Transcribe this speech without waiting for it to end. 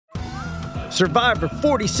Survivor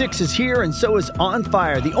 46 is here, and so is On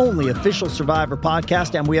Fire, the only official Survivor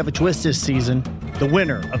podcast, and we have a twist this season. The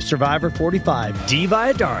winner of Survivor 45, Dee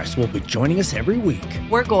Valladares, will be joining us every week.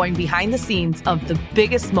 We're going behind the scenes of the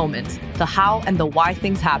biggest moments, the how and the why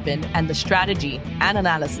things happen, and the strategy and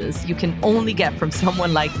analysis you can only get from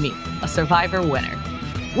someone like me, a Survivor winner.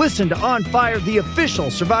 Listen to On Fire, the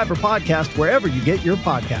official Survivor podcast, wherever you get your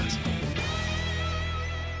podcasts.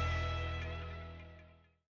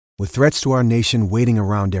 With threats to our nation waiting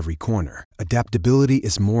around every corner, adaptability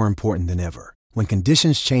is more important than ever. When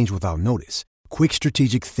conditions change without notice, quick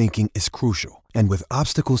strategic thinking is crucial. And with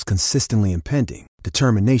obstacles consistently impending,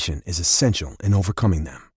 determination is essential in overcoming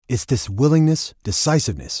them. It's this willingness,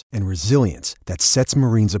 decisiveness, and resilience that sets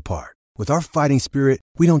Marines apart. With our fighting spirit,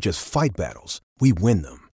 we don't just fight battles, we win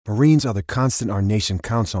them. Marines are the constant our nation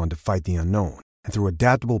counts on to fight the unknown. And through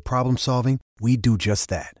adaptable problem solving, we do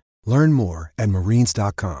just that. Learn more at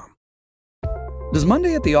marines.com. Does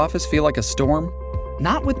Monday at the office feel like a storm?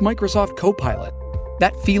 Not with Microsoft Copilot.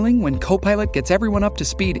 That feeling when Copilot gets everyone up to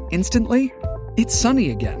speed instantly? It's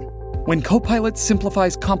sunny again. When Copilot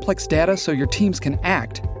simplifies complex data so your teams can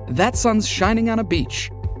act, that sun's shining on a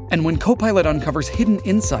beach. And when Copilot uncovers hidden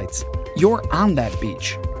insights, you're on that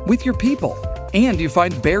beach with your people, and you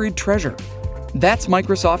find buried treasure. That's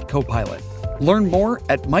Microsoft Copilot. Learn more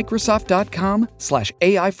at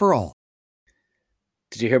Microsoft.com/AI for all.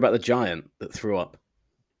 Did you hear about the giant that threw up?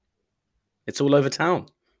 It's all over town.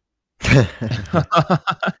 That's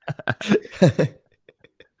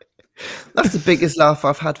the biggest laugh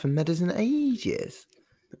I've had from Meadows in ages.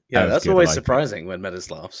 Yeah, that's always surprising when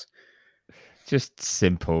Meadows laughs. Just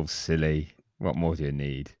simple, silly. What more do you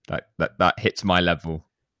need? That hits my level.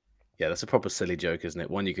 Yeah, that's a proper silly joke, isn't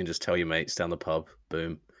it? One you can just tell your mates down the pub.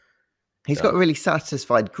 Boom. He's got a really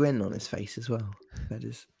satisfied grin on his face as well.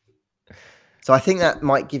 Meadows. So I think that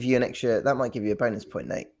might give you a bonus point,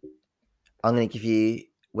 Nate. I'm going to give you,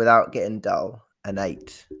 without getting dull, an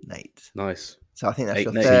 8, Nate. Nice. So I think that's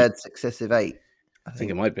your Nate. third successive 8. I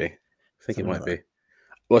think it might be.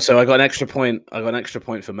 Well, so I got an extra point. I got an extra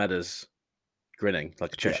point for Meadows grinning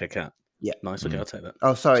like a Cheshire cat. Yeah. Nice. Okay, I'll take that.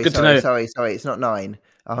 Oh, sorry. It's not 9.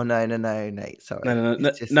 Oh, no, Nate. Sorry. No.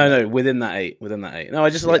 Within that 8. No,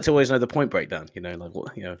 I just like to always know the point breakdown. Like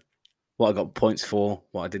what I got points for,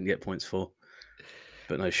 what I didn't get points for.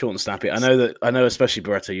 But no, short and snappy. I know, especially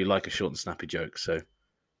Barretto, you like a short and snappy joke. So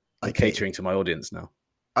I'm catering to my audience now.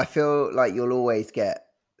 I feel like you'll always get,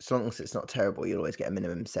 as long as it's not terrible, you'll always get a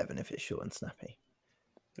minimum 7 if it's short and snappy.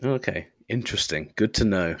 Okay, interesting. Good to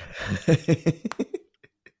know.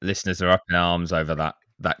 Listeners are up in arms over that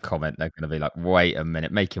comment. They're going to be like, "Wait a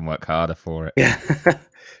minute, make him work harder for it." Yeah,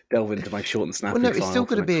 delve into my short and snappy. Well, no, it's still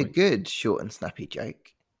going to be a good short and snappy joke.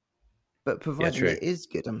 But provided it is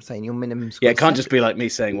good, I'm saying your minimum score. Yeah, it can't just be like me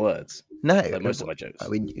saying words. No, like most of my jokes. I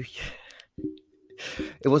mean,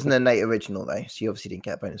 it wasn't a Nate original though, so you obviously didn't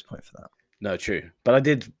get a bonus point for that. No, true. But I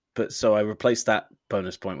did. So I replaced that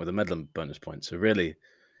bonus point with a Medlam bonus point. So really,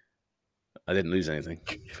 I didn't lose anything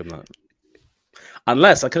from that.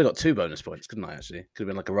 Unless I could have got 2 bonus points, couldn't I? Actually, could have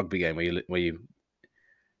been like a rugby game where you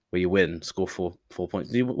win, score 4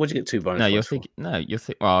 points. What'd you get 2 bonus? No, points you're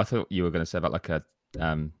thinking. Well, I thought you were going to say about like a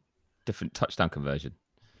different touchdown conversion,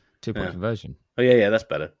 2-point conversion. Oh yeah, that's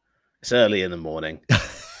better. It's early in the morning.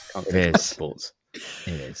 Can't think about sports. It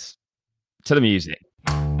is. To the music.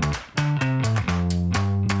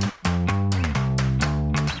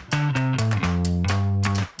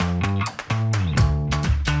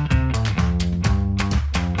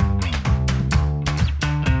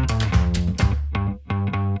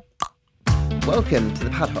 Welcome to the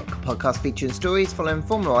Paddock, podcast featuring stories following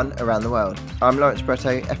Formula 1 around the world. I'm Lawrence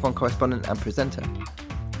Barretto, F1 correspondent and presenter.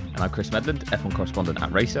 And I'm Chris Medland, F1 correspondent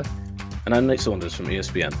at Racer. And I'm Nate Saunders from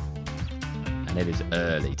ESPN. And it is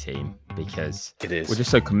early, team, because it is. We're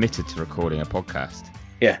just so committed to recording a podcast.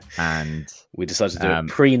 Yeah. And we decided to do it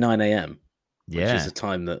pre 9 a.m. Yeah. Which is a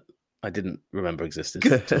time that I didn't remember existed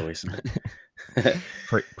until recently.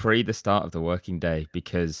 pre the start of the working day,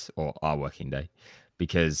 or our working day,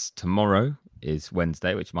 because tomorrow is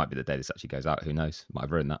Wednesday, which might be the day this actually goes out. Who knows? Might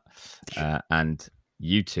have ruined that. And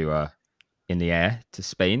you two are in the air to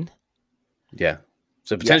Spain. Yeah.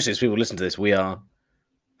 So potentially, as people listen to this, we are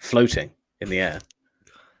floating in the air.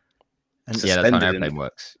 And that's how an airplane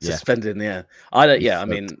works. Suspended in the air. I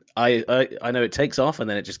mean, I know it takes off and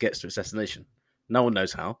then it just gets to its destination. No one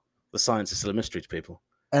knows how. The science is still a mystery to people.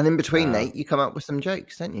 And in between, Nate, you come up with some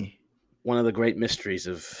jokes, don't you? One of the great mysteries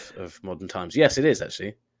of modern times. Yes, it is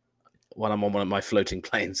actually. When I'm on one of my floating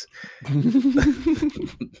planes,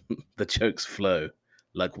 the jokes flow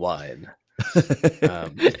like wine.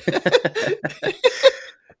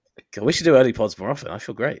 God, God, we should do early pods more often. I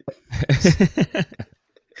feel great.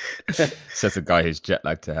 Says the guy who's jet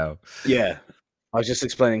lagged to hell. Yeah. I was just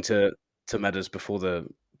explaining to Meadows before the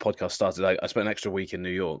podcast started. I spent an extra week in New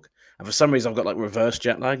York. And for some reason, I've got like reverse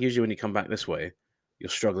jet lag. Usually when you come back this way, you're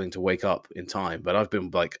struggling to wake up in time. But I've been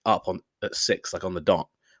like up at 6, like on the dot,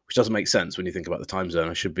 which doesn't make sense when you think about the time zone.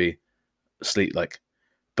 I should be asleep like,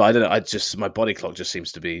 but I don't know. My body clock just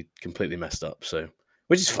seems to be completely messed up. So,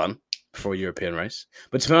 which is fun for a European race.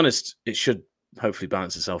 But to be honest, it should hopefully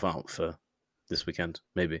balance itself out for this weekend,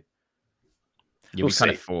 maybe. You'll be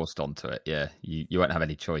kind of forced onto it, yeah. You won't have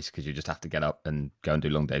any choice because you just have to get up and go and do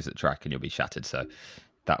long days at the track, and you'll be shattered. So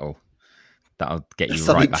that'll get you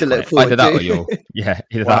right back on it. Either that or you're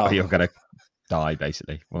that or you're gonna die,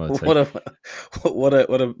 basically. What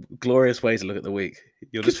a glorious way to look at the week.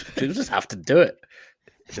 You'll just have to do it.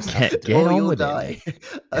 Just have to do it. Or you'll die.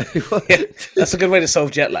 Yeah, that's a good way to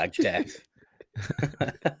solve jet lag. Death.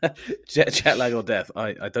 jet lag or death.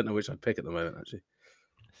 I don't know which I'd pick at the moment. Actually,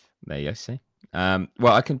 there you go. See.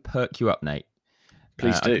 Well, I can perk you up, Nate.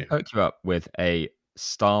 Please do. I can perk you up with a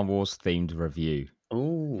Star Wars themed review.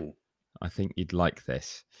 Oh, I think you'd like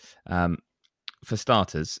this. For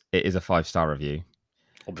starters, it is a 5-star review.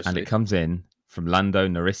 Obviously. And it comes in from Lando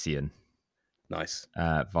Norrissian. Nice.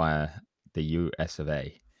 Via the US of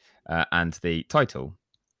A. And the title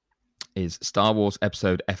is Star Wars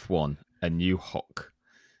Episode F1, A New Hock.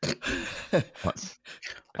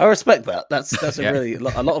 I respect that. That's a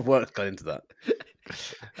lot of work gone into that.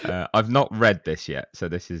 I've not read this yet, so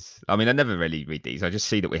this is. I mean, I never really read these. I just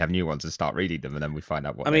see that we have new ones and start reading them, and then we find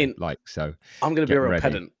out what they like. So I'm going to be a real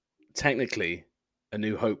pedant. Technically, A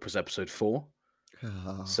New Hope was episode 4,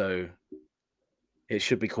 so it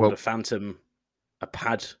should be called a Phantom, a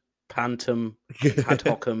Pantom,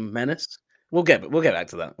 Padhocum Menace. We'll get back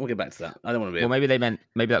to that. I don't want to be. Well,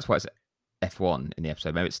 maybe that's why it's F1 in the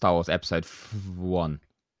episode. Maybe it's Star Wars Episode 1,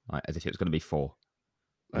 right, as if it was going to be 4.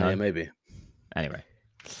 No? Yeah, maybe. Anyway,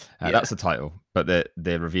 that's the title. But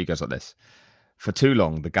the review goes like this. For too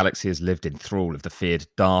long, the galaxy has lived in thrall of the feared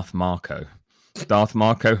Darth Marco. Darth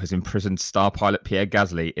Marco has imprisoned star pilot Pierre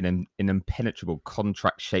Gasly in an impenetrable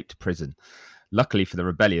contract-shaped prison. Luckily for the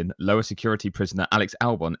rebellion, lower security prisoner Alex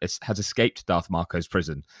Albon has escaped Darth Marco's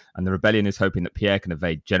prison, and the rebellion is hoping that Pierre can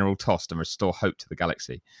evade General Tost and restore hope to the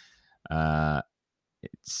galaxy. It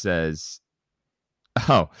says...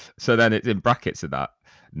 Oh, so then it's in brackets of that.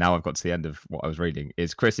 Now I've got to the end of what I was reading.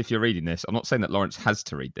 Is Chris, if you're reading this, I'm not saying that Lawrence has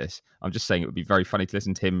to read this. I'm just saying it would be very funny to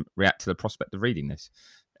listen to him react to the prospect of reading this.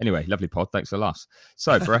 Anyway, lovely pod. Thanks for laughs.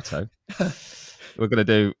 So, Barretto, we're gonna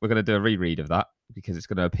do a reread of that because it's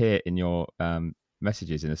going to appear in your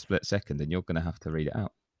messages in a split second, and you're going to have to read it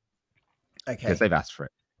out. Okay. Because they've asked for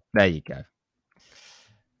it. There you go.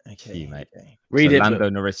 Okay, you mate. Okay. Read it. Lando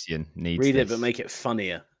Norrissian needs. Read this. it, but make it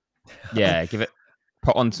funnier. Yeah,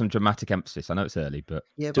 put on some dramatic emphasis. I know it's early, but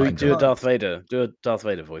do a Darth Vader. Do a Darth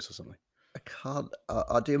Vader voice or something. I can't.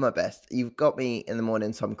 I'll do my best. You've got me in the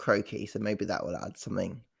morning, so I'm croaky. So maybe that will add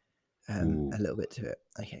something, a little bit to it.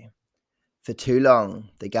 Okay. For too long,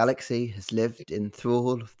 the galaxy has lived in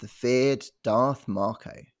thrall of the feared Darth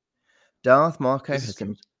Marco. Darth Marco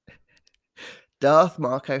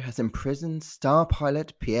has imprisoned star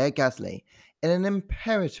pilot Pierre Gasly in an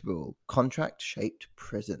impenetrable contract-shaped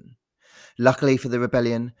prison. Luckily for the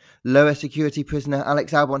rebellion, lower security prisoner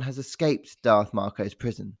Alex Albon has escaped Darth Marco's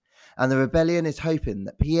prison, and the rebellion is hoping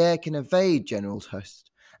that Pierre can evade General Tost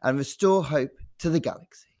and restore hope to the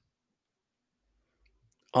galaxy.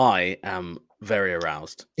 I am very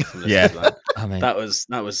aroused. Yeah, I mean that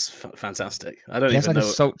was fantastic. I don't he even has know.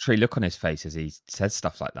 A sultry look on his face as he says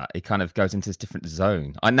stuff like that. He kind of goes into this different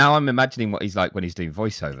zone. I'm imagining what he's like when he's doing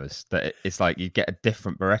voiceovers. That it's like you get a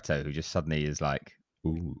different Barretto who just suddenly is like,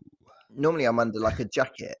 ooh. Normally, I'm under like a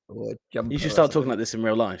jacket or a jumper. You should start talking like this in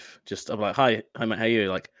real life. I'm like, hi mate, how are you?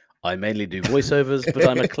 Like, I mainly do voiceovers, but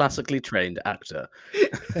I'm a classically trained actor.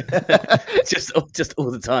 just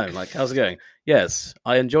all the time. Like, how's it going? Yes,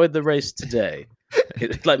 I enjoyed the race today.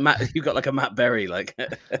 Like Matt, you got like a Matt Berry, like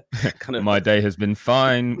kind of. My day has been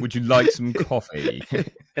fine. Would you like some coffee?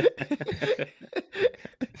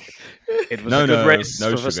 It was a good race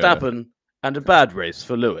for Verstappen and a bad race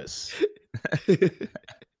for Lewis.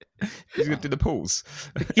 He's going to do the pools.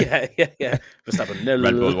 Yeah. Verstappen, no.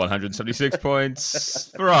 Red Bull 176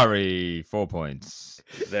 points. Ferrari 4 points.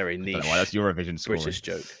 Very niche. Why that's Eurovision scoring. British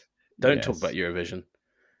joke. Don't talk about Eurovision.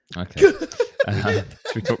 Okay.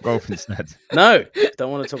 Should we talk golf instead? No,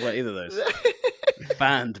 don't want to talk about either of those.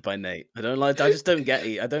 Banned by Nate. I just don't get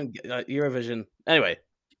it. I don't get Eurovision. Anyway,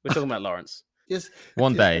 we're talking about Lawrence. Just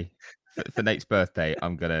one day for Nate's birthday,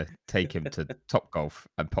 I'm gonna take him to Top Golf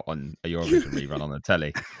and put on a Eurovision rerun on the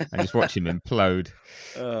telly and just watch him implode.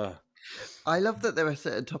 I love that there are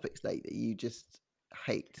certain topics, Nate, that you just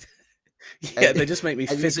hate. Yeah, they just make me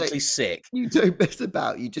physically sick. You don't mess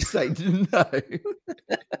about. You just say no.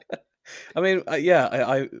 I mean,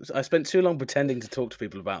 I spent too long pretending to talk to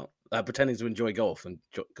people about pretending to enjoy golf and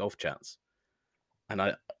golf chats, and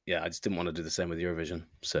I just didn't want to do the same with Eurovision.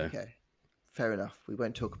 So okay, fair enough. We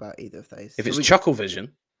won't talk about either of those. If it's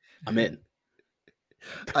Chucklevision, I'm in.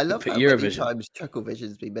 I love how many times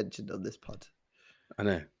Chucklevision's been mentioned on this pod. I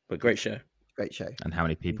know, but great show. Great show. And how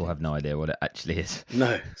many people have no idea what it actually is?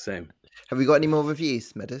 No, same. Have we got any more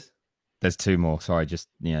reviews, Meadows? There's 2 more. Sorry, just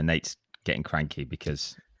Nate's getting cranky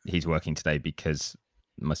because he's working today because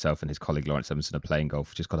myself and his colleague Lawrence Emerson are playing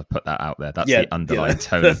golf. Just got to put that out there. That's the underlying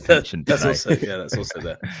tone of tension today. That's also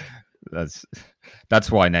there.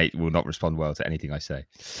 That's why Nate will not respond well to anything I say.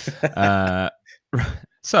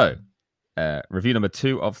 So, review number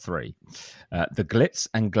 2 of 3. The glitz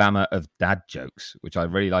and glamour of dad jokes, which I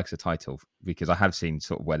really like as a title because I have seen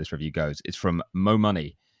sort of where this review goes. It's from Mo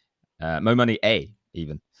Money A,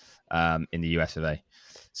 even, in the US of A.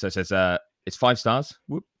 So it says, it's 5 stars.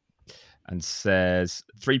 Whoop. And says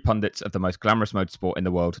 3 pundits of the most glamorous motorsport in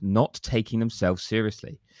the world not taking themselves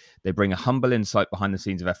seriously. They bring a humble insight behind the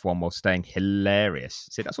scenes of F1 while staying hilarious.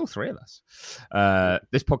 See, that's all 3 of us.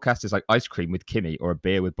 This podcast is like ice cream with Kimi or a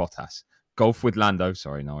beer with Bottas. Golf with Lando,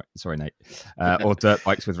 sorry Nate, or dirt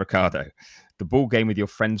bikes with Ricardo. The ball game with your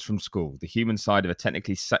friends from school, the human side of a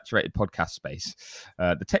technically saturated podcast space.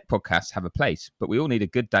 The tech podcasts have a place, but we all need a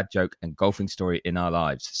good dad joke and golfing story in our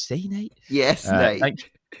lives. See, Nate? Yes, Nate.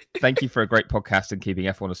 Thank you for a great podcast and keeping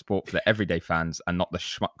F1 a sport for the everyday fans and not the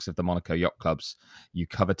schmucks of the Monaco yacht clubs. You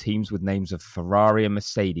cover teams with names of Ferrari and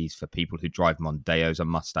Mercedes for people who drive Mondeos and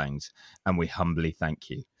Mustangs, and we humbly thank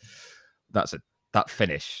you. That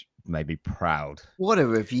finish made me proud. What a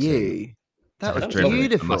review. That was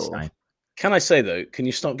beautiful. Can I say, though, can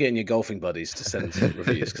you stop getting your golfing buddies to send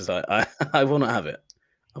reviews? Because I will not have it.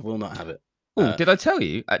 I will not have it. Oh, did I tell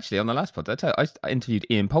you, actually, on the last pod, I interviewed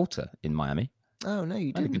Ian Poulter in Miami. Oh, no,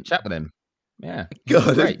 you didn't. I had a good chat with him. Yeah.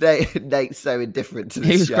 God, Nate's so indifferent to this.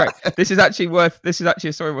 He was great. This is actually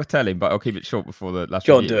a story worth telling, but I'll keep it short before the last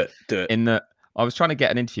Go review. on, do it. In that, I was trying to get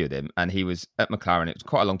an interview with him, and he was at McLaren. It was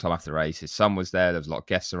quite a long time after the race. His son was there. There was a lot of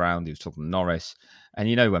guests around. He was talking to Norris. And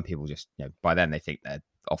when people just, by then they think they're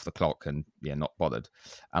off the clock and not bothered.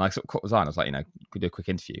 And I sort of caught his eye and I was like, could we do a quick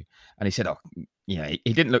interview? And he said, he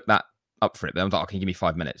didn't look that up for it. But I was like, can you give me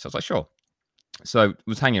 5 minutes? I was like, sure. So I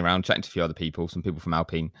was hanging around, chatting to a few other people, some people from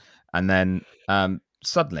Alpine. And then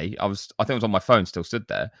suddenly, I think I was on my phone, still stood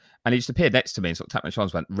there. And he just appeared next to me and sort of tapped my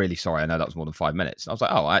shoulder and went, really sorry, I know that was more than 5 minutes. And I was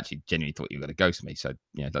like, I actually genuinely thought you were going to ghost me. So,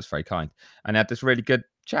 that's very kind. And I had this really good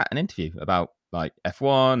chat and interview about like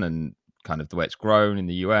F1 and kind of the way it's grown in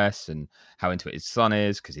the US and how into it his son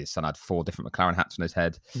is, because his son had 4 different McLaren hats on his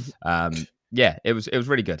head. It was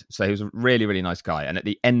really good. So he was a really, really nice guy. And at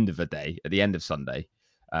the end of the day, at the end of Sunday,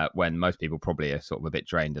 when most people probably are sort of a bit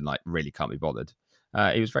drained and like really can't be bothered,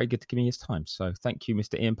 he was very good to give me his time. So thank you,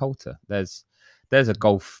 Mr. Ian Poulter. There's a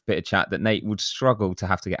golf bit of chat that Nate would struggle to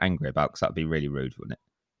have to get angry about because that would be really rude, wouldn't it?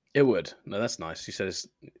 It would. No, that's nice. He says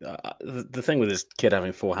the thing with his kid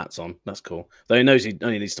having 4 hats on, that's cool. Though he knows he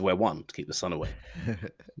only needs to wear 1 to keep the sun away.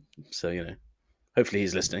 So, hopefully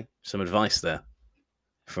he's listening. Some advice there.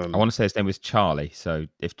 I want to say his name was Charlie. So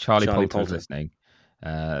if Charlie Poulter is listening,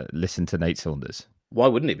 listen to Nate Saunders. Why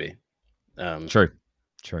wouldn't he be? True.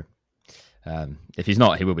 If he's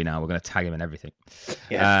not, he will be now. We're going to tag him and everything.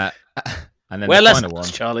 Yeah. And then the final one,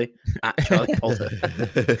 Charlie Poulter.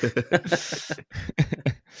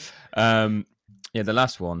 The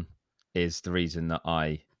last one is the reason that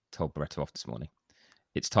I told Beretta off this morning.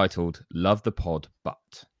 It's titled "Love the Pod,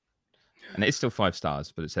 But," and it's still 5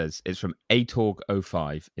 stars, but it says it's from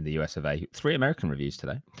Atorg05 in the US of A. 3 American reviews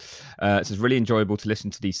today. It says really enjoyable to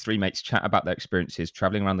listen to these 3 mates chat about their experiences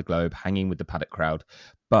traveling around the globe, hanging with the paddock crowd.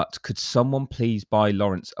 But could someone please buy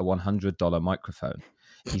Lawrence a $100 microphone?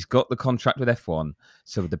 He's got the contract with F1,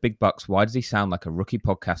 so with the big bucks, why does he sound like a rookie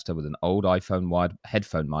podcaster with an old iPhone wide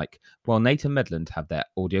headphone mic, while Nate and Medland have their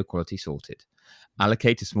audio quality sorted?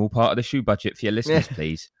 Allocate a small part of the shoe budget for your listeners,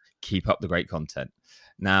 please. Keep up the great content.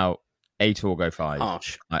 Now,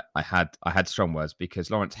 Atorg05, I had strong words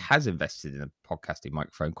because Lawrence has invested in a podcasting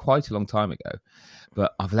microphone quite a long time ago,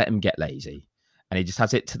 but I've let him get lazy, and he just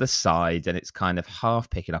has it to the side, and it's kind of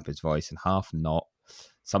half picking up his voice and half not.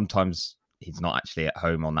 Sometimes he's not actually at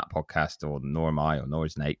home on that podcast, or nor am I, or nor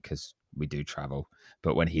is Nate, because we do travel.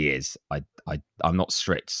 But when he is, I'm not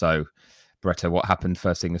strict. So, Beretta, what happened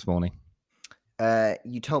first thing this morning?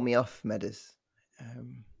 You told me off, Meadows.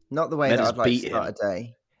 Not the way Meadows that I'd like to beat start a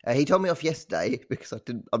day. He told me off yesterday because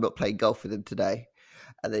I'm not playing golf with him today,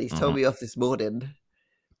 and then he's told me off this morning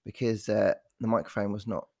because the microphone was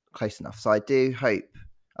not close enough. So I do hope.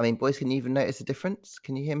 I mean, boys, can you even notice a difference?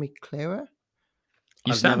 Can you hear me clearer?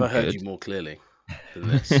 I've never heard you more clearly than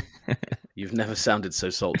this. You've never sounded so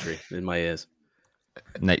sultry in my ears.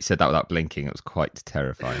 Nate said that without blinking. It was quite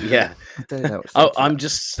terrifying. Yeah. I don't know. I'm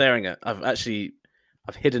just staring at.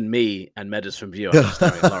 I've hidden me and Meadows from view. I'm just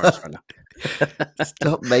staring at Lawrence right now.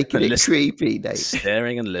 Stop making it creepy, Nate.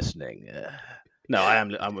 Staring and listening. No, I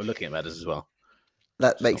am. I'm looking at Meadows as well.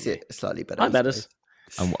 That makes it slightly better. Hi, Meadows.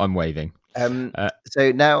 I'm waving.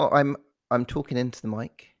 So now I'm talking into the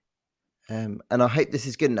mic, and I hope this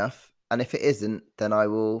is good enough. And if it isn't, then I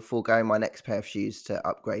will forego my next pair of shoes to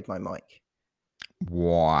upgrade my mic.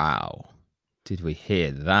 Wow! Did we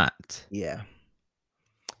hear that? Yeah.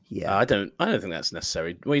 I don't think that's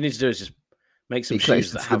necessary. What you need to do is just make some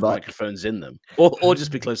shoes that have microphones in them, or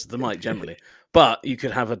just be close to the mic generally. But you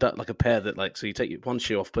could have a pair that so you take one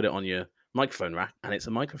shoe off, put it on your microphone rack, and it's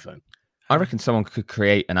a microphone. I reckon someone could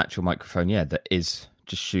create an actual microphone, that is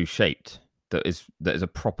just shoe shaped, that is a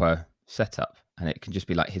proper setup, and it can just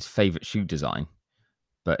be like his favorite shoe design,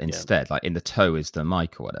 but instead, like in the toe is the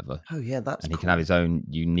mic or whatever. Oh yeah, that's and cool. He can have his own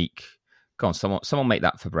unique. Go on, someone make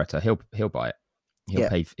that for Beretta. He'll buy it.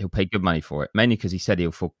 He'll pay good money for it, mainly because he said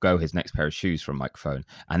he'll forego his next pair of shoes for a microphone,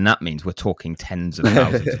 and that means we're talking tens of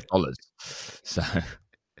thousands of dollars. So,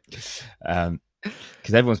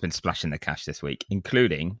 because everyone's been splashing the cash this week,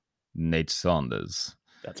 including Nate Saunders.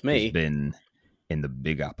 That's me. He's been in the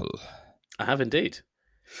Big Apple. I have indeed.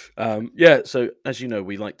 So as you know,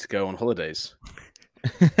 we like to go on holidays.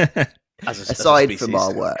 Aside from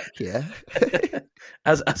our work, yeah.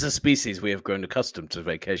 as a species, we have grown accustomed to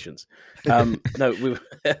vacations. No,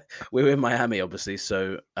 we were in Miami, obviously.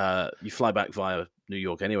 So you fly back via New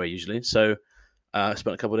York anyway, usually. So I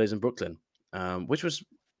spent a couple of days in Brooklyn, which was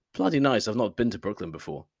bloody nice. I've not been to Brooklyn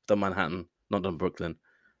before. Done Manhattan, not done Brooklyn.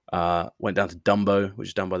 Went down to Dumbo, which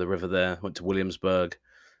is down by the river there. Went to Williamsburg.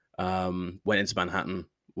 Went into Manhattan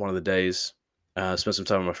one of the days. Spent some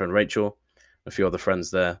time with my friend Rachel, a few other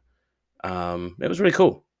friends there. It was really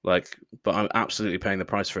cool. But I'm absolutely paying the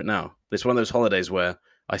price for it now. It's one of those holidays where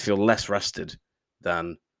I feel less rested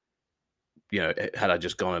than, had I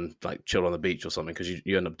just gone and chilled on the beach or something, because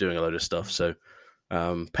you end up doing a load of stuff. So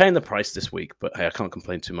paying the price this week, but hey, I can't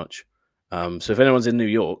complain too much. So if anyone's in New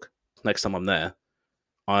York, next time I'm there,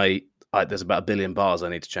 there's about 1 billion bars I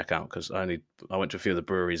need to check out, because I went to a few of the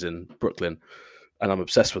breweries in Brooklyn, and I'm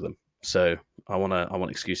obsessed with them. So I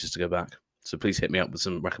want excuses to go back. So please hit me up with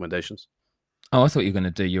some recommendations. Oh, I thought you were going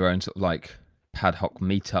to do your own sort of ad hoc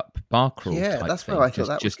meetup bar crawl. Yeah, that's thing. where I thought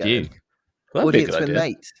that was just going. You. Well, audience with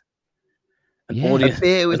Nate.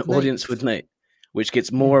 Audience with Nate, which gets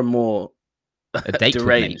more and more a date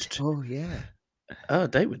deranged. With Nate. Oh yeah. Oh, a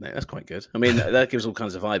date with Nate. That's quite good. I mean, that gives all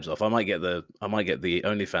kinds of vibes off. I might get the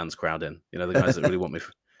OnlyFans crowd in. The guys that really want me to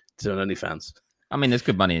do an OnlyFans. I mean, there's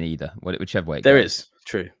good money in either, whichever way. There is,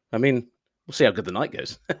 true. I mean, we'll see how good the night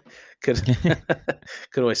goes. could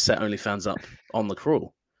always set OnlyFans up on the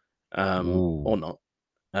crawl, or not.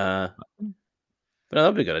 But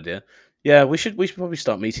that'd be a good idea. Yeah, we should probably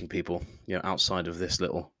start meeting people, outside of this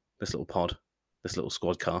little pod, this little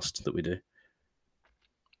squad cast that we do.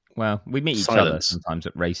 Well, we meet each other sometimes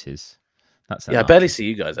at races. That's I barely see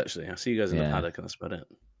you guys actually. I see you guys in the paddock, and that's about it.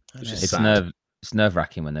 It's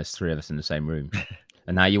nerve-wracking when there's three of us in the same room.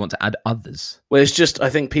 And now you want to add others. Well, it's just, I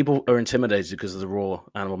think people are intimidated because of the raw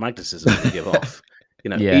animal magnetism we give off.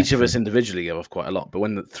 Each of us individually give off quite a lot. But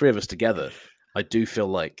when the three of us together, I do feel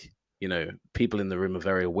like, people in the room are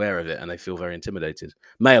very aware of it, and they feel very intimidated,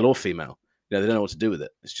 male or female. They don't know what to do with it.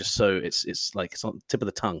 It's just it's on the tip of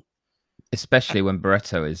the tongue. Especially when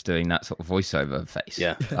Barretto is doing that sort of voiceover face.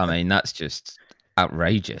 Yeah. I mean, that's just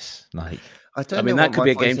outrageous. I mean, that could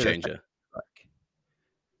be a game changer.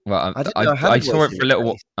 Well, I saw it for a little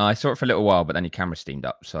while. I saw it for a little while, but then your camera steamed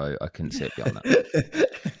up, so I couldn't see it beyond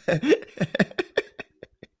that.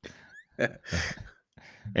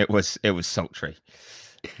 It was sultry.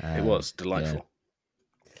 It was delightful. Yeah.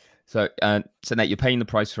 So Nate, you're paying the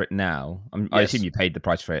price for it now. I assume you paid the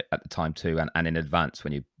price for it at the time too, and in advance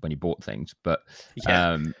when you bought things. But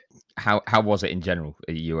how was it in general?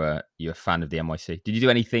 You a fan of the NYC? Did you do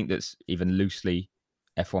anything that's even loosely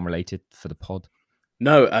F1 related for the pod?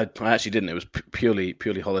 No, I actually didn't. It was purely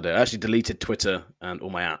holiday. I actually deleted Twitter and all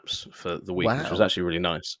my apps for the week, which was actually really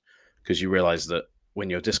nice, because you realise that when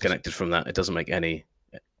you're disconnected from that, it doesn't make any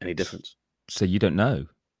difference. So you don't know?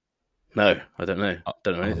 No, I don't know.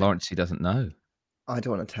 Don't know anything. Lawrence, he doesn't know. I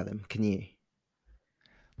don't want to tell him. Can you?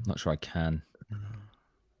 Not sure I can.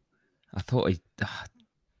 I thought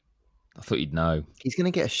you'd know. He's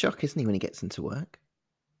going to get a shock, isn't he, when he gets into work?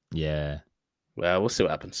 Yeah. Well, we'll see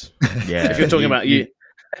what happens. Yeah. If you're talking about you.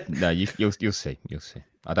 No, you'll see. You'll see.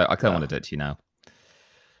 I don't want to do it to you now. I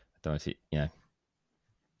don't want to,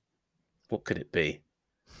 What could it be?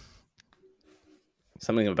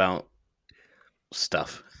 Something about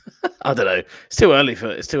stuff. I don't know. It's too early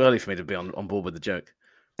for me to be on board with the joke.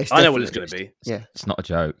 I know what it's going to be. Yeah, it's not a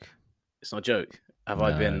joke. It's not a joke. Have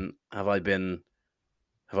I been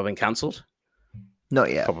cancelled?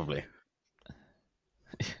 Not yet. Probably.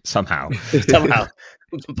 Somehow.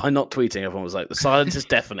 By not tweeting, everyone was like, the silence is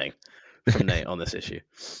deafening from Nate on this issue.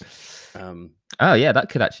 Oh yeah, that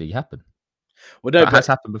could actually happen. Well, no, that has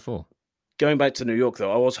happened before. Going back to New York,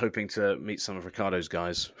 though, I was hoping to meet some of Ricardo's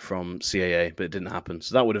guys from CAA, but it didn't happen.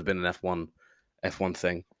 So that would have been an F1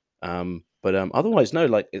 thing. But otherwise, no.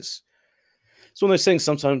 Like it's one of those things.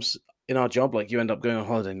 Sometimes in our job, like you end up going on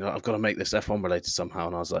holiday, and you're like, I've got to make this F1 related somehow.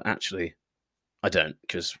 And I was like, actually, I don't,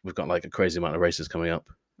 because we've got like a crazy amount of races coming up.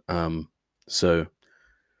 But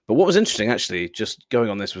what was interesting, actually, just going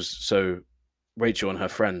on this was so Rachel and her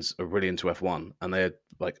friends are really into F1, and they're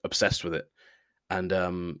like obsessed with it. And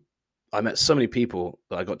I met so many people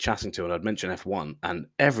that I got chatting to, and I'd mention F1, and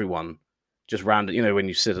everyone just random. You know, when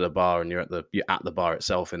you sit at a bar and you're at the bar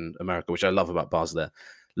itself in America, which I love about bars there.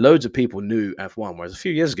 Loads of people knew F1, whereas a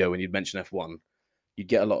few years ago when you'd mention F1, you'd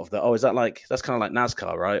get a lot of the, oh, is that like, that's kind of like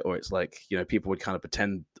NASCAR, right? Or it's like, you know, people would kind of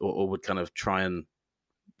pretend or would kind of try and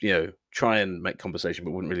make conversation,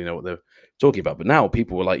 but wouldn't really know what they're talking about. But now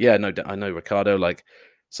people were like, yeah, no, I know Ricardo. Like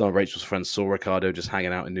some of Rachel's friends saw Ricardo just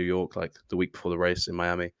hanging out in New York, like the week before the race in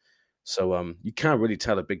Miami. So you can't really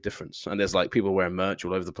tell a big difference. And there's like people wearing merch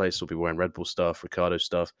all over the place. Saw people wearing Red Bull stuff, Ricardo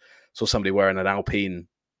stuff. Saw somebody wearing an Alpine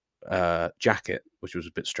jacket, which was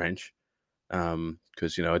a bit strange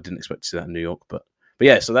because I didn't expect to see that in New York. But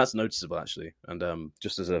yeah, so that's noticeable actually. And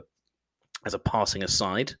just as a passing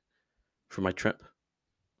aside from my trip,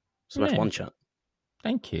 some F1 chat.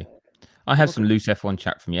 Thank you. I had some loose F1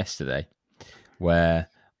 chat from yesterday where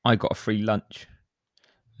I got a free lunch.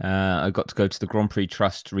 I got to go to the Grand Prix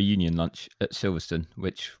Trust reunion lunch at Silverstone,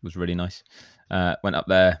 which was really nice. Went up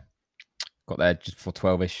there, got there just before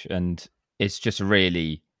 12ish, and it's just a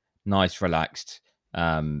really nice, relaxed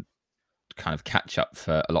kind of catch up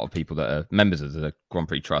for a lot of people that are members of the Grand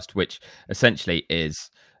Prix Trust, which essentially is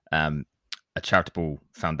a charitable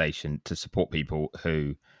foundation to support people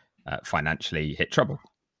who financially hit trouble.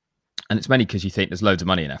 And it's mainly because you think there's loads of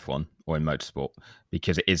money in F1 or in motorsport,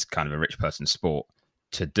 because it is kind of a rich person's sport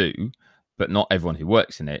to do, but not everyone who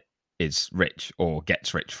works in it is rich or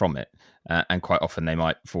gets rich from it. And quite often they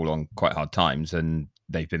might fall on quite hard times, and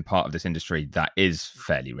they've been part of this industry that is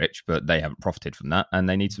fairly rich, but they haven't profited from that and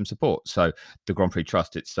they need some support. So the Grand Prix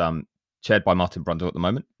Trust, it's chaired by Martin Brundle at the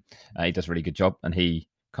moment. He does a really good job, and he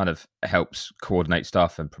kind of helps coordinate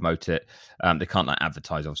stuff and promote it. They can't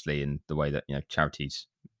advertise, obviously, in the way that charities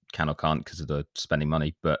can or can't because of the spending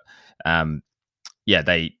money. But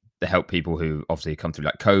they help people who obviously come through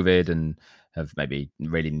like COVID and have maybe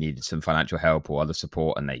really needed some financial help or other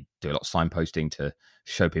support, and they do a lot of signposting to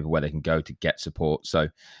show people where they can go to get support. So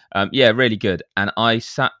really good. And I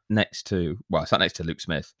sat next to Luke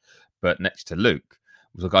Smith, but next to Luke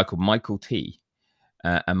was a guy called Michael T.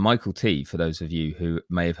 And Michael T, for those of you who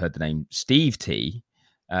may have heard the name Steve T,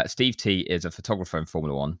 Steve T is a photographer in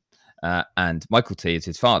Formula One. And Michael T is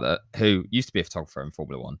his father, who used to be a photographer in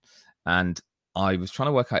Formula One. And I was trying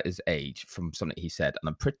to work out his age from something he said, and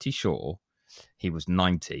I'm pretty sure he was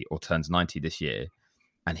 90 or turns 90 this year.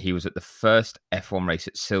 And he was at the first F1 race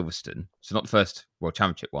at Silverstone. So not the first World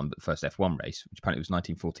Championship one, but the first F1 race, which apparently was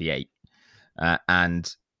 1948.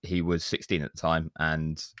 And he was 16 at the time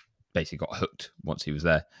and basically got hooked once he was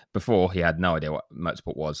there. Before, he had no idea what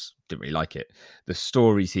motorsport was, didn't really like it. The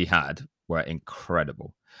stories he had were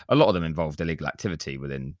incredible. A lot of them involved illegal activity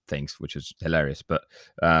within things, which was hilarious. But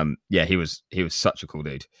he was such a cool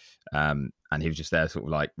dude. And he was just there sort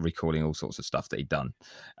of like recalling all sorts of stuff that he'd done.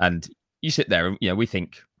 And you sit there and, we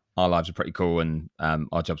think our lives are pretty cool and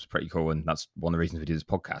our jobs are pretty cool. And that's one of the reasons we do this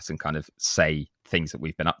podcast and kind of say things that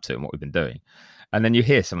we've been up to and what we've been doing. And then you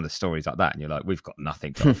hear some of the stories like that and you're like, we've got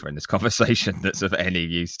nothing to offer in this conversation that's of any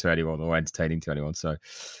use to anyone or entertaining to anyone. So,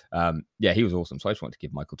 he was awesome. So I just wanted to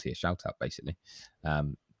give Michael T a shout out, basically. But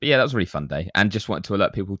yeah, that was a really fun day. And just wanted to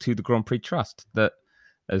alert people to the Grand Prix Trust that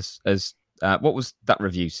what was that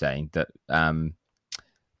review saying? That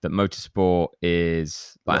that motorsport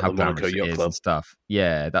is like how glamorous it is and stuff.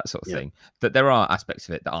 Yeah, that sort of thing. That there are aspects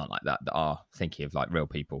of it that aren't like that are thinking of like real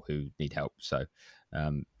people who need help. So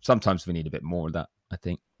sometimes we need a bit more of that. I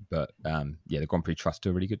think. But the Grand Prix Trust do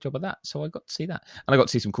a really good job of that. So I got to see that. And I got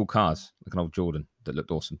to see some cool cars, like an old Jordan that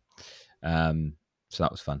looked awesome. So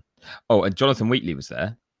that was fun. Oh, and Jonathan Wheatley was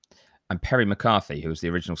there. And Perry McCarthy, who was the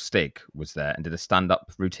original Stig, was there and did a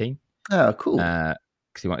stand-up routine. Oh, cool.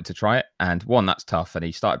 Because he wanted to try it. And one, that's tough. And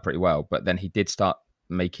he started pretty well. But then he did start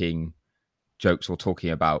making jokes or talking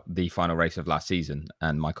about the final race of last season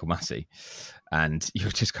and Michael Massey. And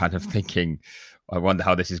you're just kind of thinking, I wonder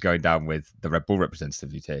how this is going down with the Red Bull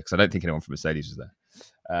representative here, because I don't think anyone from Mercedes was there.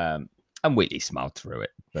 And Wheatley smiled through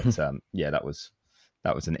it. But that was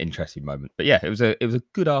an interesting moment. But yeah, it was a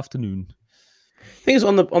good afternoon. Thing is,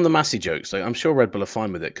 on the Massey jokes, like, I'm sure Red Bull are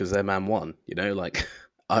fine with it because their man won. You know, like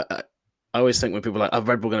I always think when people are like, "Oh,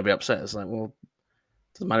 Red Bull going to be upset," it's like, well, it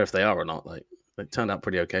doesn't matter if they are or not. Like, it turned out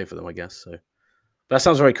pretty okay for them, I guess. So, but that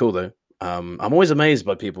sounds very cool, though. I'm always amazed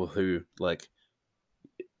by people who have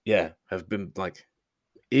been like,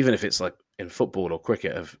 even if it's like in football or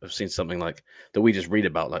cricket, have seen something like that we just read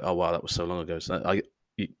about, like, oh wow, that was so long ago. So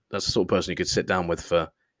that's the sort of person you could sit down with for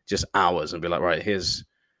just hours and be like, right, here's.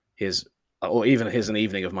 Or even here's an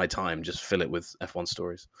evening of my time, just fill it with F1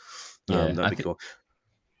 stories. That'd be cool.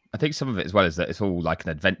 I think some of it as well is that it's all like an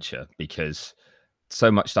adventure because so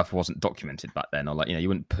much stuff wasn't documented back then. Or like, you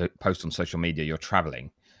wouldn't post on social media you're traveling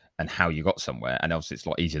and how you got somewhere. And obviously it's a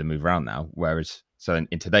lot easier to move around now. Whereas, so in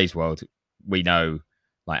today's world, we know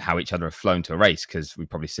like how each other have flown to a race because we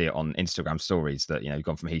probably see it on Instagram stories that, you've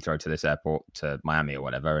gone from Heathrow to this airport to Miami or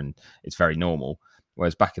whatever. And it's very normal.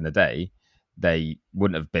 Whereas back in the day, they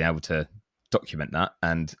wouldn't have been able to document that,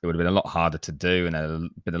 and it would have been a lot harder to do, and there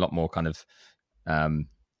been a lot more kind of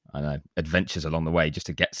adventures along the way just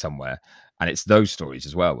to get somewhere. And it's those stories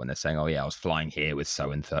as well when they're saying, oh yeah, I was flying here with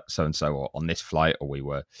so and so or on this flight, or we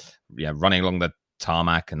were running along the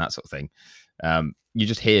tarmac and that sort of thing. You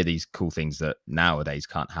just hear these cool things that nowadays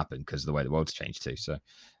can't happen because of the way the world's changed too. So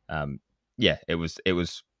it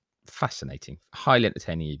was fascinating, highly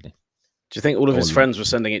entertaining evening. Do you think all of his friends were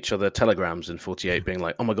sending each other telegrams in 48 being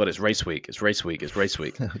like, oh my God, it's race week, it's race week, it's race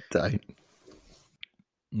week? Don't.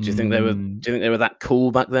 Do you think they were that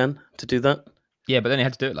cool back then to do that? Yeah, but then he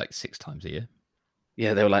had to do it like 6 times a year.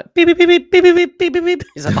 Yeah, they were like, beep, beep, beep, beep, beep, beep, beep, beep, beep.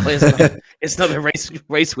 He's like, oh, it's not a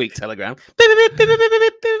race week telegram. Beep, beep, beep, beep, beep,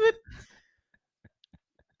 beep, beep,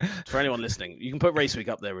 beep. For anyone listening, you can put race week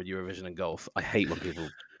up there with Eurovision and golf. I hate when people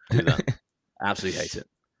do that. I absolutely hate it.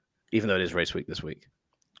 Even though it is race week this week.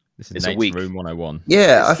 This is Nate's Room 101.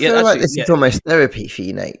 Yeah, I feel like this is almost therapy for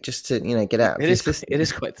you, Nate, just to, get out. It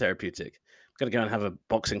is quite therapeutic. I'm going to go and have a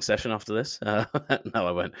boxing session after this. No,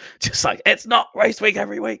 I won't. Just like, it's not race week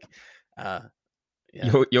every week.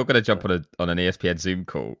 You're going to jump on an ESPN Zoom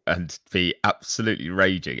call and be absolutely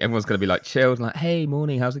raging. Everyone's going to be like chilled, like, hey,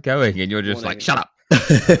 morning, how's it going? And you're just like, shut up.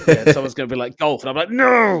 Someone's going to be like, golf. And I'm like,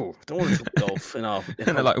 no, don't want to talk golf in our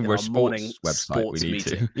morning sports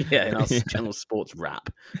meeting. In our channel sports wrap.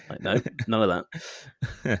 Like, no, none of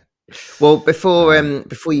that. Well, before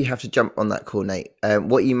you have to jump on that call, Nate,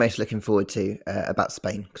 what are you most looking forward to about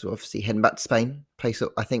Spain? Because we're obviously heading back to Spain.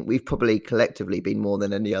 I think we've probably collectively been more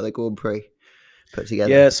than any other Grand Prix put together.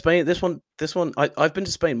 Yeah, Spain. This one. I've been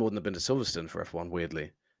to Spain more than I've been to Silverstone for F1.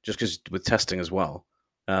 Weirdly, just because with testing as well.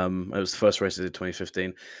 It was the first race I did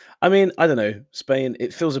 2015. I mean, I don't know. Spain,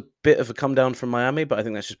 it feels a bit of a come down from Miami, but I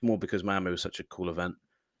think that's just more because Miami was such a cool event.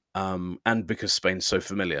 And because Spain's so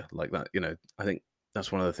familiar like that, I think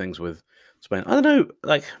that's one of the things with Spain. I don't know,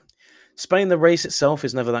 like Spain, the race itself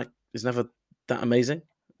is never that amazing.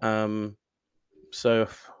 So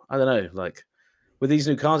I don't know, like with these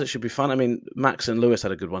new cars, it should be fun. I mean, Max and Lewis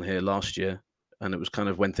had a good one here last year, and it was kind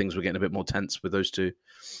of when things were getting a bit more tense with those two.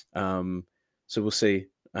 So we'll see.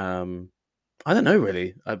 I don't know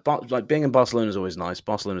really. Like being in Barcelona is always nice.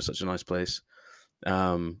 Barcelona is such a nice place.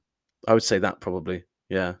 I would say that probably.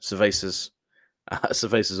 Yeah, Cervezas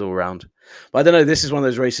all around. But I don't know. This is one of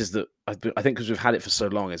those races that I think because we've had it for so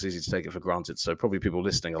long, it's easy to take it for granted. So probably people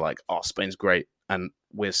listening are like, "Oh, Spain's great," and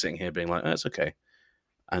we're sitting here being like, "Oh, it's okay."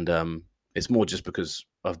 And it's more just because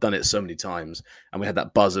I've done it so many times, and we had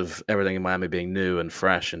that buzz of everything in Miami being new and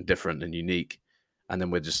fresh and different and unique, and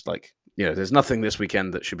then we're just like. There's nothing this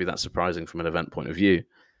weekend that should be that surprising from an event point of view.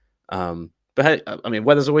 But hey, I mean,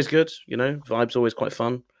 weather's always good, vibe's always quite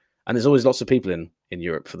fun. And there's always lots of people in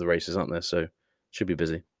Europe for the races, aren't there? So it should be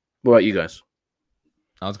busy. What about you guys?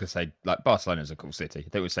 I was going to say, like, Barcelona's a cool city.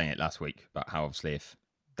 They were saying it last week about how obviously if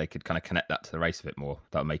they could kind of connect that to the race a bit more,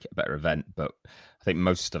 that would make it a better event. But I think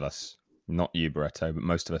most of us, not you, Barretto, but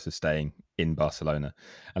most of us are staying in Barcelona.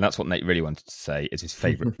 And that's what Nate really wanted to say is his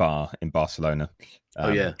favourite bar in Barcelona.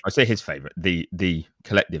 I say his favourite, the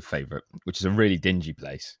collective favourite, which is a really dingy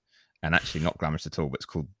place and actually not glamorous at all, but it's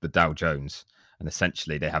called the Dow Jones. and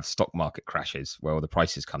essentially they have stock market crashes where all the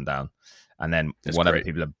prices come down, and then That's whatever great.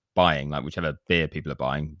 people are buying, like whichever beer people are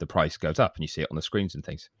buying, the price goes up, and you see it on the screens and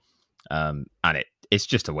things. And it's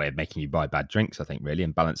just a way of making you buy bad drinks, I think, really,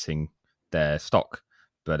 and balancing their stock.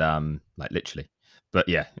 But like literally. But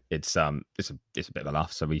yeah, it's a bit of a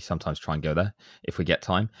laugh. So we sometimes try and go there if we get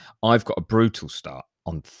time. I've got a brutal start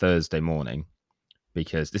on Thursday morning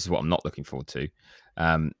because this is what I'm not looking forward to.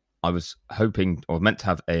 I was hoping or meant to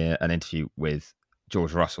have an interview with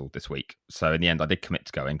George Russell this week. So in the end, I did commit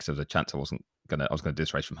to going because there was a chance I was going to do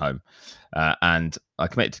this race from home. And I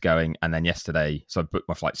committed to going. And then yesterday, so I booked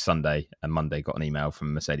my flight Sunday, and Monday got an email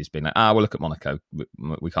from Mercedes being like, we'll look at Monaco.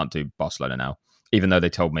 We can't do Barcelona now, even though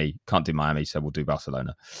they told me can't do Miami, so we'll do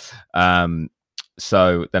Barcelona.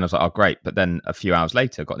 So then I was like, oh, great. But then a few hours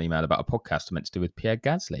later, got an email about a podcast I meant to do with Pierre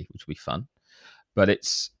Gasly, which would be fun. But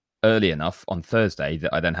it's early enough on Thursday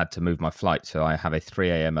that I then had to move my flight. So I have a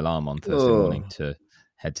 3 a.m. alarm on Thursday morning to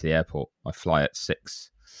head to the airport. I fly at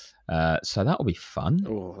 6. So that'll be fun.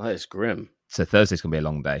 Oh, that is grim. So Thursday's going to be a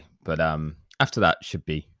long day. But after that should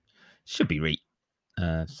be reet.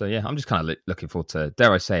 So yeah, I'm just kind of looking forward to,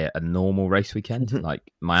 dare I say it, a normal race weekend.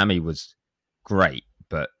 Like Miami was great,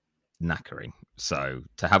 but knackering. So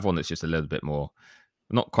to have one that's just a little bit more,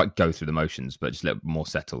 not quite go through the motions, but just a little more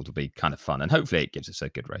settled will be kind of fun. And hopefully it gives us a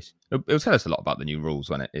good race. It'll tell us a lot about the new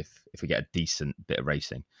rules if we get a decent bit of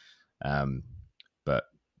racing. But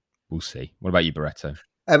we'll see. What about you, Barretto?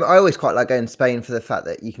 I always quite like going to Spain for the fact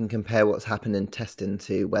that you can compare what's happened in testing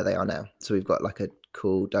to where they are now. So we've got like a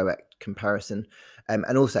cool direct comparison.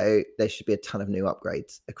 And also there should be a ton of new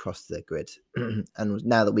upgrades across the grid. And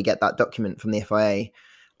now that we get that document from the FIA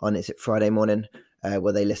on, is it Friday morning,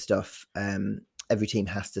 where they list off, every team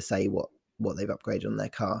has to say what they've upgraded on their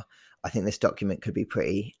car. I think this document could be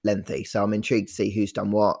pretty lengthy. So I'm intrigued to see who's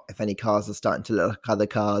done what, if any cars are starting to look like other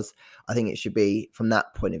cars. I think it should be, from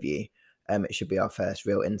that point of view, it should be our first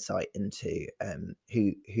real insight into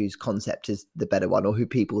whose concept is the better one, or who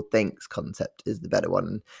people think's concept is the better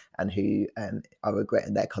one, and who are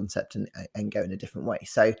regretting their concept and go in a different way.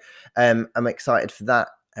 So I'm excited for that.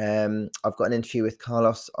 I've got an interview with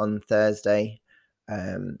Carlos on Thursday,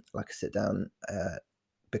 like a sit down,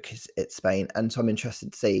 because it's Spain, and so I'm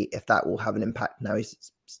interested to see if that will have an impact. Now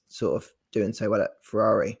he's sort of doing so well at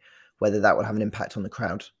Ferrari, whether that will have an impact on the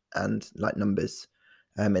crowd and like numbers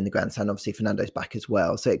in the grandstand. Obviously Fernando's back as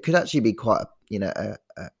well, so it could actually be quite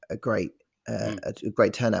a great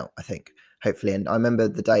turnout, I think, hopefully. And I remember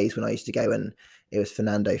the days when I used to go and it was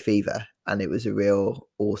Fernando fever, and it was a real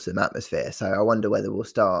awesome atmosphere. So I wonder whether we'll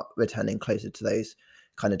start returning closer to those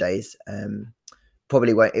kind of days.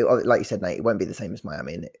 Probably won't, like you said, Nate, it won't be the same as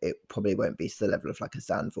Miami, and it probably won't be to the level of like a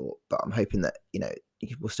Zandvoort, but I'm hoping that,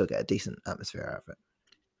 we'll still get a decent atmosphere out of it.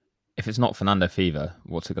 If it's not Fernando fever,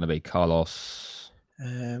 what's it going to be? Carlos?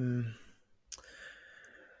 I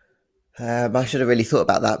should have really thought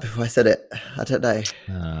about that before I said it. I don't know.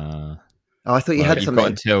 I thought you had something. You've got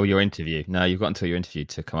until your interview. No, you've got until your interview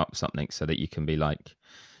to come up with something so that you can be like,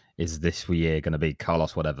 is this year going to be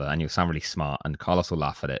Carlos whatever? And you'll sound really smart, and Carlos will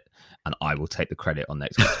laugh at it, and I will take the credit on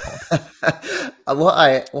next week's pod. What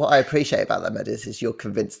I appreciate about that, Medis, is you're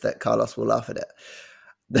convinced that Carlos will laugh at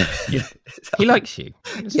it. He likes you.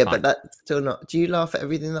 It's fine. But that's still not. Do you laugh at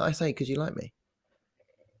everything that I say because you like me?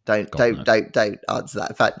 Don't answer that.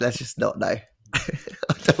 In fact, let's just not know.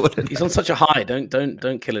 I don't want to know. He's on such a high.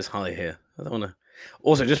 Don't kill his high here. I don't want to.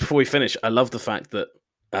 Also, just before we finish, I love the fact that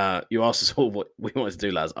you asked us all what we wanted to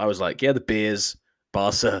do, lads. I was like, yeah, the beers,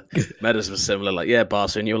 Barca. Meadows was similar, like, yeah,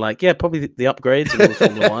 Barca, and you were like, yeah, probably the upgrades and all the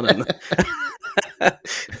Formula One. And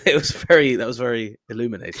that was very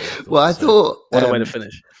illuminating. I thought what a way to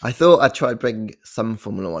finish. I thought I'd try to bring some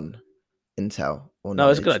Formula One intel or no,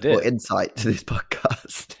 it's a good idea. Or insight to this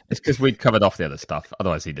podcast. It's because we'd covered off the other stuff.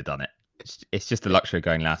 Otherwise, he'd have done it. It's just the luxury of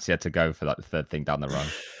going last. He had to go for like the third thing down the run.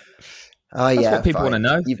 That's what people want to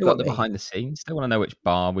know. You've got the behind the scenes. They want to know which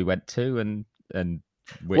bar we went to and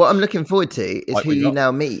which, what I'm looking forward to is who you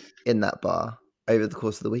now meet in that bar over the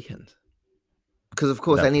course of the weekend. Because of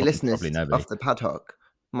course, any listeners off the paddock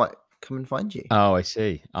might come and find you. Oh, I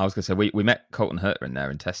see. I was going to say we met Colton Herta in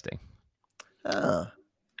there in testing.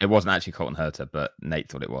 It wasn't actually Colton Herta, but Nate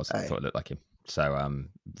thought it was. I thought it looked like him. So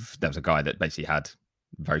there was a guy that basically had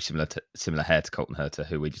very similar hair to Colton Herta,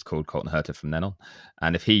 who we just called Colton Herta from then on.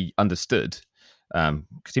 And if he understood,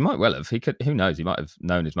 because he might well have, who knows, he might have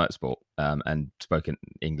known his motorsport and spoken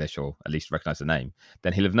English, or at least recognised the name,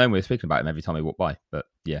 then he'll have known we were speaking about him every time he walked by. But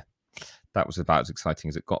yeah, that was about as exciting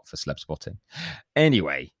as it got for celeb spotting.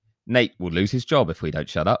 Anyway, Nate will lose his job if we don't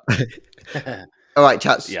shut up. All right,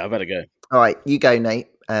 chats. Yeah, I better go. All right, you go, Nate.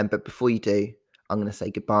 But before you do, I'm going to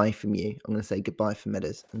say goodbye from you. I'm going to say goodbye from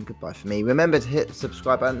Meadows and goodbye from me. Remember to hit the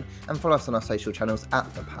subscribe button and follow us on our social channels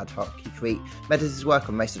at the Paddock Creek. Meadows' work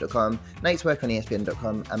on Macer.com, Nate's work on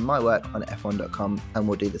ESPN.com, and my work on F1.com. And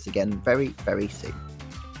we'll do this again very, very soon.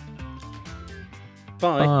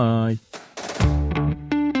 Bye. Bye.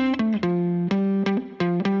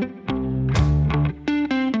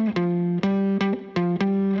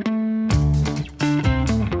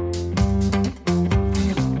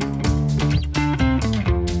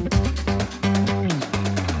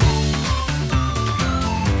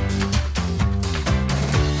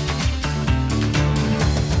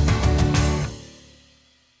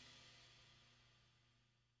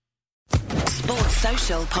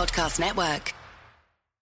 Podcast Network.